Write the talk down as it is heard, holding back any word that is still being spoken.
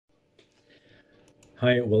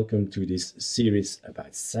Hi, welcome to this series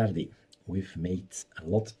about Sardi. We've made a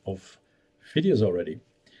lot of videos already.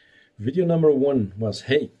 Video number 1 was,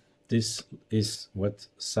 hey, this is what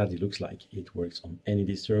Sardi looks like. It works on any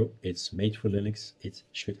distro, it's made for Linux, it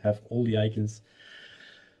should have all the icons.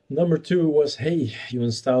 Number 2 was, hey, you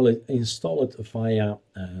install it via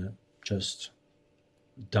just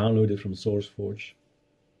download it from SourceForge,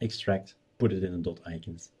 extract, put it in a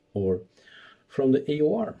 .icons, or from the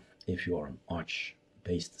AOR if you are an Arch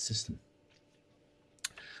based system.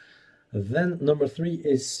 Then number 3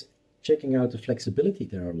 is checking out the flexibility.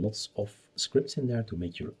 There are lots of scripts in there to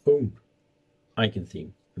make your own icon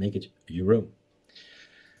theme, make it your own.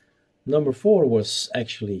 Number 4 was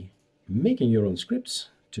actually making your own scripts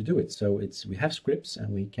to do it. So we have scripts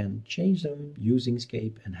and we can change them using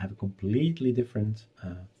Scape and have a completely different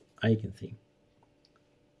icon theme.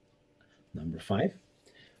 Number 5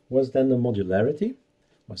 was then the modularity,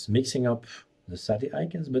 was mixing up the Sardi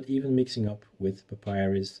icons, but even mixing up with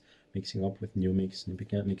Papyrus, mixing up with Numix,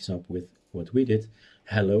 mixing up with what we did,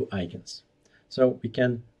 Hello icons. So we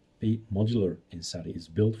can be modular in Sardi, it's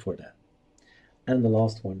built for that. And the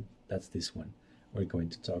last one, that's this one. We're going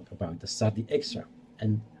to talk about the Sardi Extra.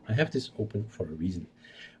 And I have this open for a reason.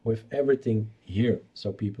 With everything here,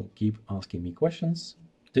 so people keep asking me questions.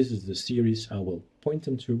 This is the series I will point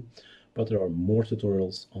them to, but there are more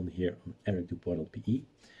tutorials on here on erikdubois.pe.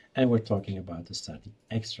 And we're talking about the Sardi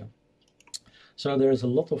Extra. So there's a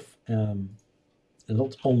lot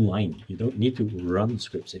online. You don't need to run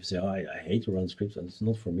scripts. If you say, oh, I hate to run scripts and it's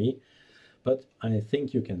not for me, but I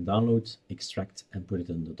think you can download, extract, and put it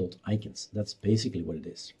in the .icons. That's basically what it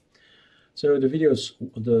is. So the videos,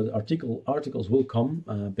 the articles will come.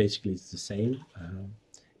 Basically, it's the same.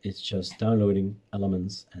 It's just downloading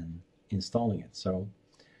elements and installing it. So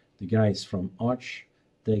the guys from Arch,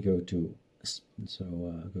 they go to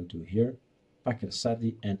here, package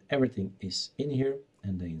Sardi, and everything is in here,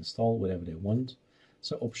 and they install whatever they want.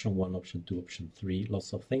 So option 1, option 2, option 3,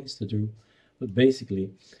 lots of things to do, but basically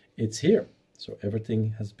it's here. So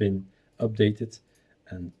everything has been updated,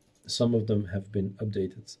 and some of them have been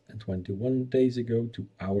updated 21 days ago, 2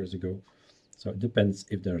 hours ago. So it depends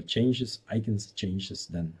if there are changes, icons changes,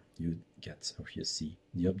 then you get or you see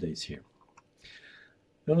the updates here.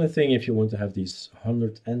 The only thing, if you want to have these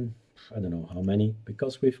 100 and I don't know how many,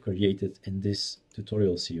 because we've created in this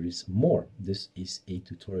tutorial series more. This is a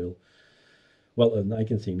tutorial, well, an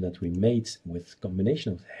icon theme that we made with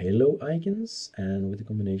combination of Halo icons and with a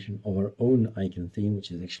combination of our own icon theme, which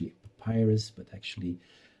is actually Papyrus, but actually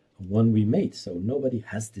one we made. So nobody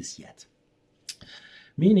has this yet.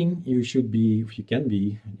 Meaning you should be, if you can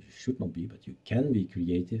be, you should not be, but you can be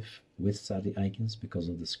creative with Sardi icons because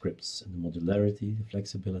of the scripts and the modularity, the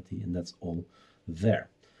flexibility, and that's all there.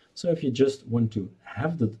 So if you just want to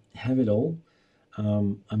have it all,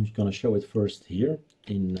 I'm going to show it first here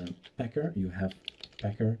in Packer. You have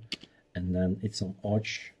Packer, and then it's on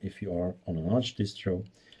Arch. If you are on an Arch distro,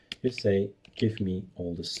 you say, give me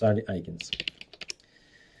all the Sardi icons.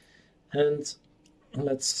 And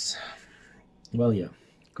let's, well, yeah,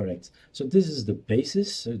 correct. So this is the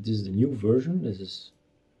basis. So this is the new version.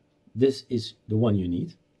 This is the one you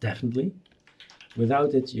need, definitely.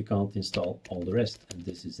 Without it, you can't install all the rest, and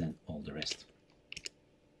this is then all the rest.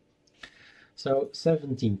 So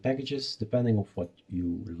 17 packages, depending on what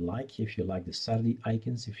you like. If you like the Sardi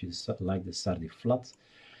icons, if you like the Sardi flat.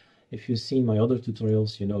 If you've seen my other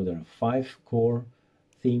tutorials, you know there are 5 core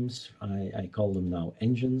themes. I call them now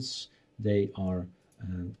engines. They are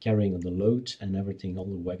carrying the load and everything. All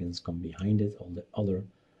the wagons come behind it. All the other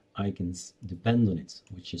icons depend on it,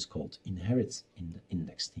 which is called inherits in the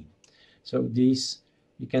index theme. So these,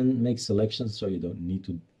 you can make selections, so you don't need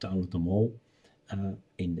to download them all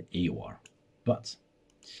in the AOR. But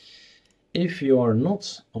if you are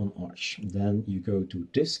not on Arch, then you go to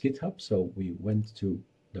this GitHub. So we went to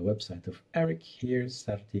the website of Erik here,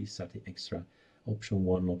 Sardi Extra, option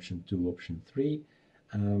 1, option 2, option 3,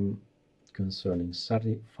 concerning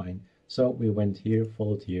Sardi, fine. So we went here,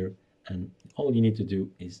 followed here, and all you need to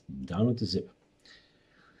do is download the zip.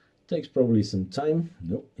 Takes probably some time.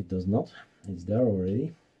 No, it does not. It's there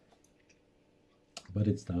already, but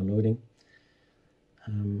it's downloading.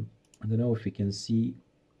 I don't know if you can see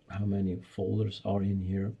how many folders are in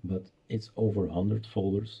here, but it's over 100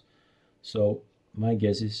 folders. So my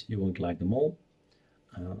guess is you won't like them all.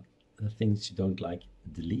 The things you don't like,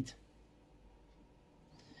 delete.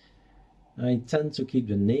 I tend to keep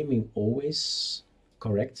the naming always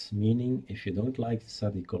correct, meaning if you don't like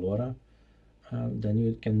Sardi Colora, then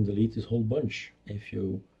you can delete this whole bunch. If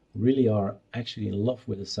you really are actually in love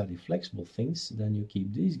with the Sardi flexible things, then you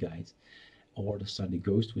keep these guys, or the Sardi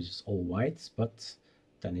Ghost, which is all white, but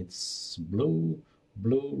then it's blue,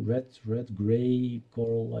 red, gray,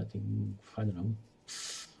 coral, I think, I don't know,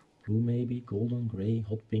 blue maybe, golden, gray,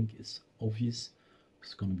 hot pink is obvious,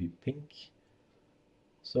 it's gonna be pink.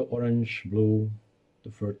 So orange, blue, the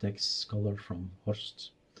vertex color from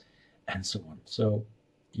Horst, and so on. So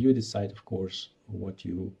you decide, of course, what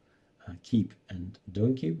you keep and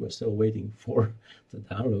don't keep. We're still waiting for the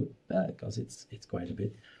download because it's quite a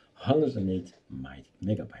bit. 108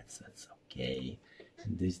 megabytes, that's okay.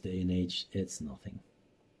 In this day and age, it's nothing.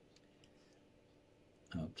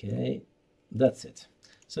 Okay, that's it.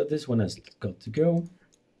 So this one has got to go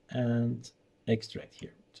and extract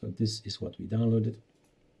here. So this is what we downloaded.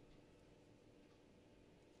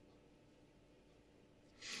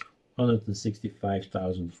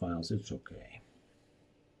 165,000 files, it's okay.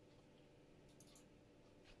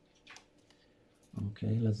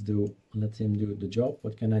 Okay, let him do the job.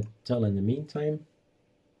 What can I tell in the meantime?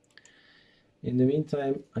 In the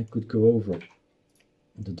meantime, I could go over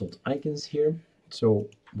the dot icons here. So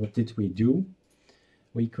what did we do?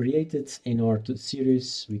 We created in our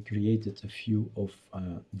series, we created a few of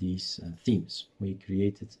these themes. We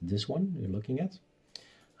created this one you're looking at.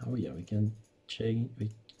 Oh yeah, we can change, we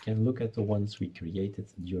can look at the ones we created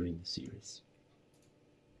during the series.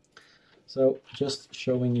 So just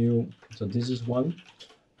showing you, so this is one,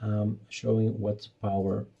 showing what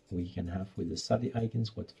power we can have with the Sardi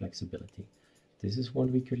icons, what flexibility. This is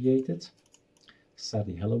one we created,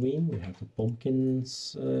 Sardi Halloween, we have the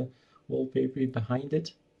pumpkins wallpaper behind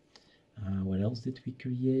it. What else did we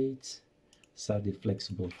create? Sardi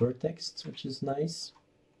flexible vertex, which is nice.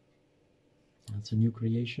 That's a new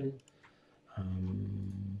creation.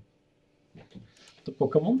 The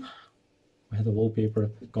Pokemon. We had a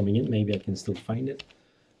wallpaper coming in. Maybe I can still find it.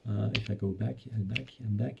 If I go back and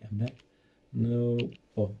back. No.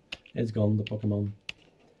 Oh, it's gone. The Pokemon.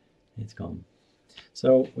 It's gone.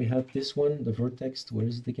 So we have this one, the vertex. Where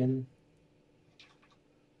is it again?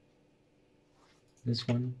 This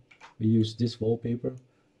one. We use this wallpaper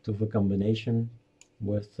to have a combination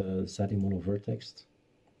with Sardi Mono Vertex,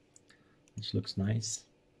 which looks nice.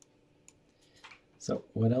 So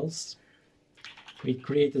what else? We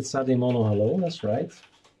created Sardi Mono Hello, that's right,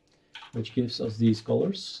 which gives us these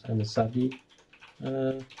colors and the Sardi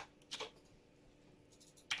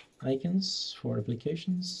icons for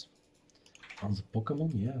applications. On the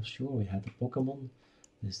Pokemon, yeah, sure, we had the Pokemon.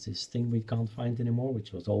 There's this thing we can't find anymore,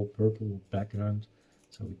 which was all purple background.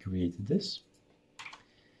 So we created this.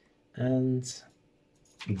 And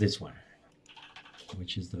this one,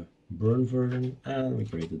 which is the burn version, and we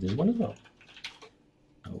created this one as well.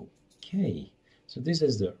 Okay, so this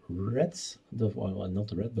is the red, well, not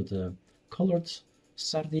the red, but the colored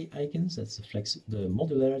Sardi icons. That's the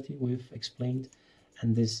modularity we've explained,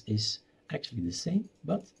 and this is actually the same,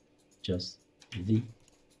 but just the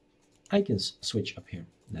icons switch up here.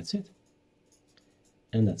 That's it,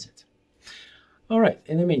 and that's it. All right.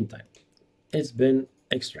 In the meantime, it's been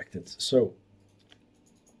extracted. So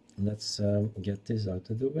let's get this out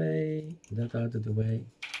of the way, that out of the way,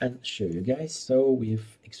 and show you guys. So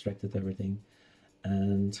we've extracted everything,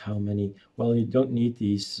 and how many, well, you don't need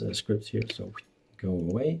these scripts here, so go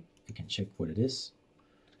away. You can check what it is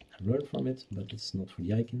and learn from it, but it's not for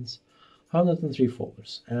the icons. 103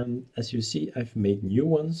 folders, and as you see, I've made new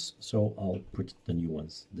ones, so I'll put the new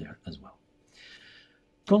ones there as well.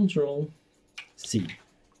 Control-C.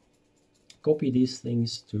 Copy these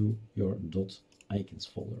things to your .icons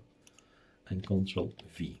folder, and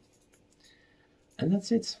Control-V. And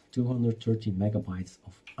that's it, 230 megabytes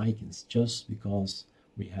of icons, just because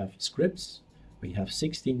we have scripts, we have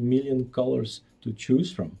 16 million colors to choose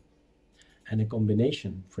from, and a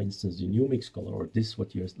combination, for instance, the new mix color, or this,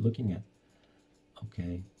 what you're looking at.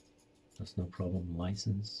 Okay, that's no problem.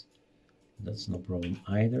 License, that's no problem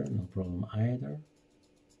either, no problem either.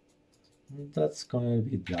 That's going to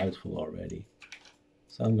be doubtful already.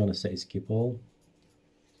 So I'm going to say skip all.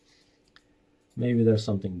 Maybe there's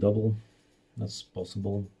something double. That's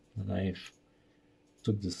possible, that I've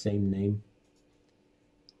took the same name.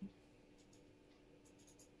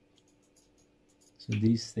 So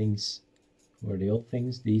these things were the old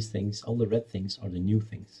things. These things, all the red things, are the new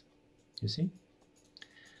things. You see?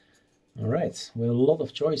 All right, we have a lot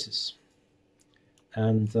of choices.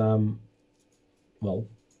 And, well,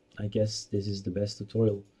 I guess this is the best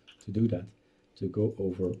tutorial to do that, to go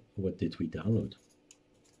over what did we download,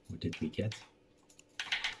 what did we get.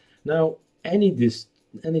 Now, any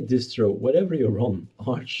distro, whatever you're on,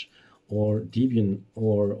 Arch or Debian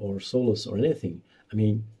or Solus or anything, I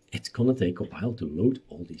mean, it's gonna take a while to load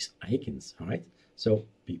all these icons, all right? So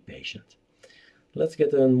be patient. Let's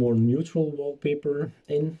get a more neutral wallpaper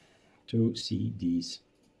in to see these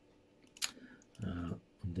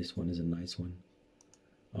This one is a nice one.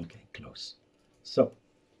 Okay, close. So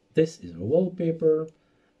this is a wallpaper,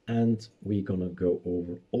 and we're gonna go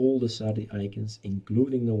over all the Sardi icons,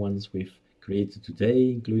 including the ones we've created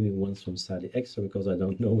today, including ones from Sardi Extra, because I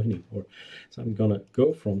don't know anymore. So I'm gonna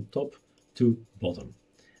go from top to bottom,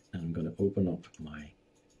 and I'm gonna open up my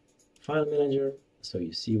file manager so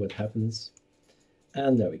you see what happens.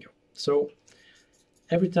 And there we go. So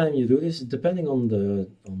every time you do this, depending on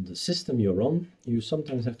the system you're on, you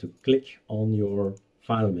sometimes have to click on your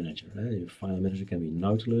file manager. Your file manager can be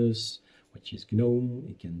Nautilus, which is GNOME,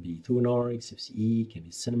 it can be Tunar, XFCE, it can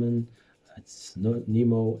be Cinnamon, it's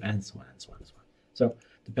Nemo, and so on and so on and so on. So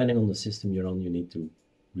depending on the system you're on, you need to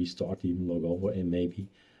restart, even log over, and maybe,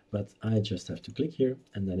 but I just have to click here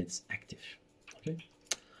and then it's active. Okay,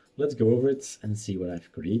 let's go over it and see what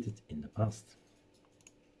I've created in the past.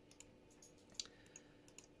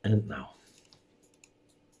 And now,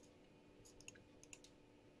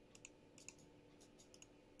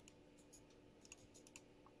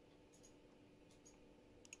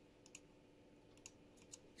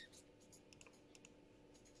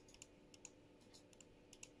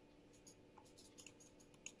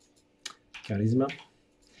 Charisma.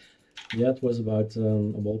 Yeah, it was about a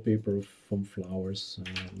wallpaper from flowers,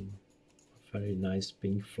 very nice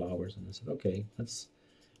pink flowers, and I said, okay, let's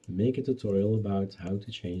make a tutorial about how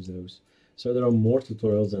to change those. So there are more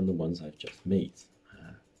tutorials than the ones I've just made.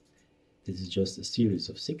 This is just a series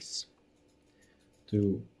of 6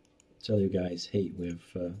 to tell you guys, hey, we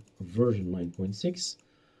have version 9.6.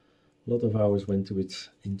 A lot of hours went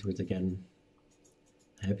into it again.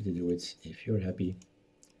 Happy to do it if you're happy.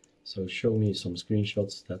 So show me some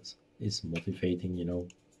screenshots. That is motivating, you know.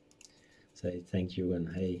 Say thank you, and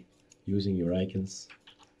hey, using your icons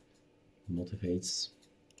motivates.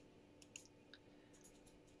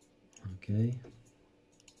 Okay.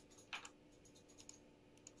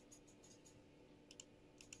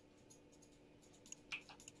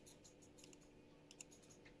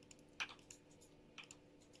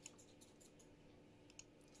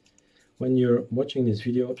 When you're watching this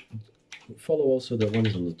video, follow also the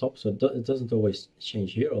ones on the top, so it doesn't always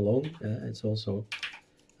change here alone. It's also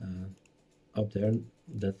up there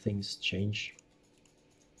that things change.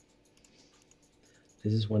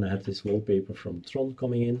 This is when I had this wallpaper from Tron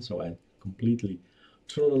coming in, so I completely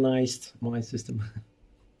Tronized my system.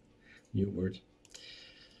 New word.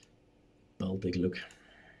 Baltic look.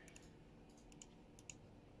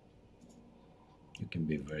 You can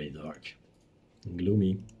be very dark and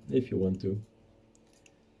gloomy if you want to.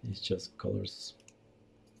 It's just colors.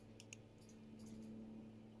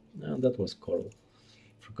 And that was coral.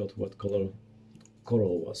 Forgot what color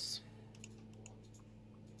coral was.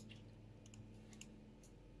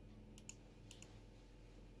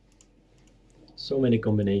 So many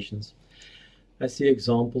combinations. I see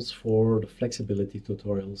examples for the flexibility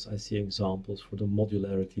tutorials. I see examples for the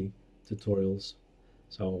modularity tutorials.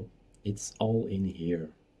 So it's all in here.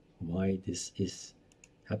 Why this is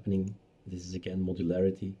happening. This is again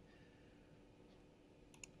modularity.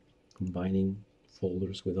 Combining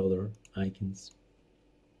folders with other icons.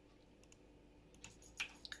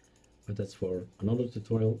 But that's for another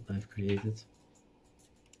tutorial I've created.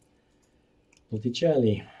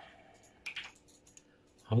 Botticelli.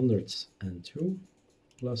 102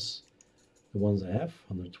 plus the ones I have,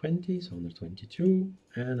 120, so 122,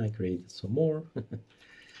 and I created some more.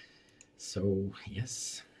 So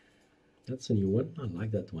yes, that's a new one. I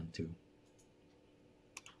like that one too.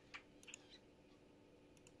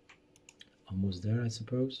 Almost there, I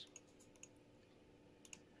suppose.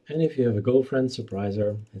 And if you have a girlfriend, surprise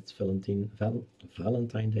her. It's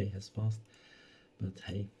Valentine Day has passed, but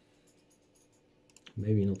hey,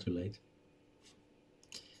 maybe not too late.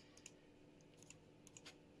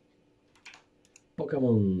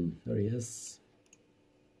 Pokemon, there he is.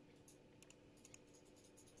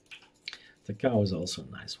 The cow is also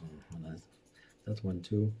a nice one. That one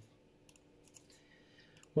too.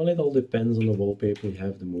 Well, it all depends on the wallpaper you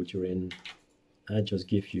have, the mood you're in. I just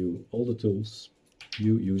give you all the tools.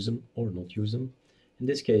 You use them or not use them. In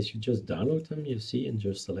this case, you just download them, you see, and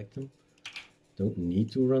just select them. Don't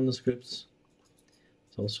need to run the scripts.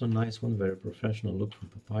 It's also a nice one, very professional look from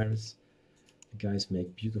Papyrus. The guys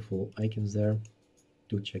make beautiful icons there.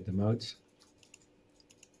 Do check them out.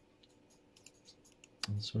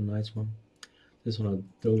 Also a nice one. This one I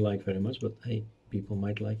don't like very much, but hey, people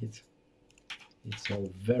might like it. It's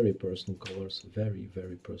all very personal colors, very,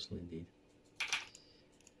 very personal indeed.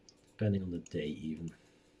 Depending on the day even.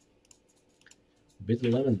 Bitter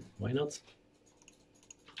lemon, why not?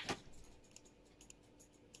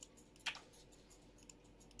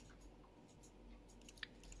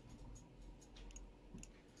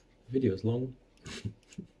 video is long.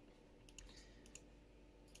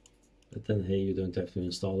 But then, hey, you don't have to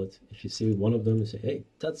install it. If you see one of them and say, hey,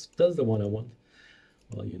 that's the one I want,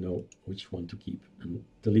 well, you know which one to keep and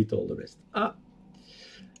delete all the rest. Ah,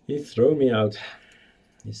 he threw me out.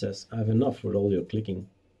 He says, I have enough with all your clicking.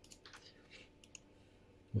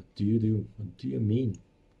 What do you do? What do you mean?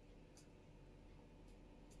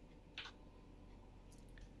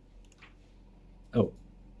 Oh,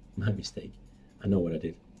 my mistake. I know what I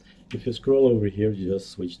did. If you scroll over here, you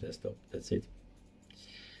just switch desktop. That's it.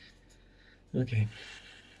 Okay.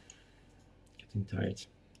 Getting tired.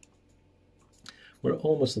 We're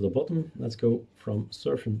almost at the bottom. Let's go from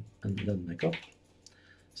surfing and then back up.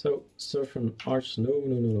 So surfing arch,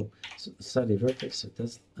 no. Sardi vertex, so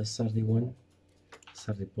that's a Sardi one.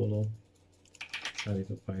 Sardi polo, Sardi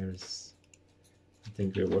papyrus. I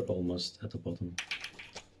think we were almost at the bottom.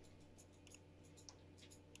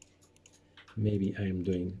 Maybe I am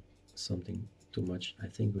doing something too much. I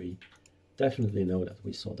think we definitely know that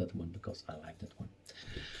we saw that one because I like that one.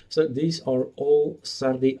 So these are all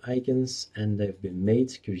Sardi icons and they've been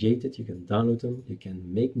made, created. You can download them. You can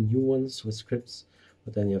make new ones with scripts,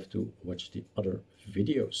 but then you have to watch the other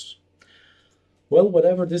videos. Well,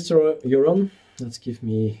 whatever distro you're on, let's give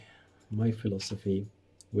me my philosophy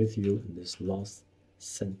with you in this last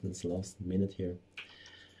sentence, last minute here.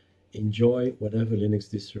 Enjoy whatever Linux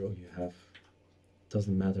distro you have.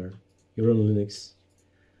 Doesn't matter. You're on Linux.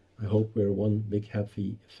 I hope we're one big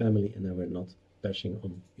happy family and that we're not bashing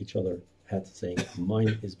on each other head saying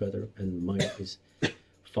mine is better and mine is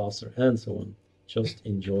faster and so on. Just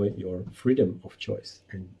enjoy your freedom of choice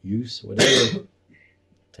and use whatever.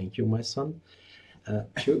 Thank you, my son.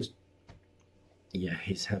 Choose. Yeah,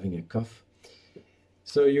 he's having a cough.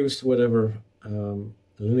 So use whatever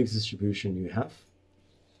Linux distribution you have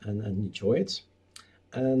and enjoy it.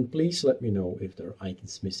 And please let me know if there are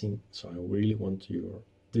icons missing. So I really want your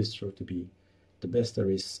distro to be the best there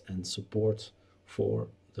is and support for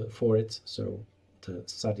it. So the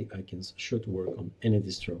Sardi icons should work on any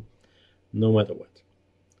distro, no matter what.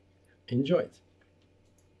 Enjoy it.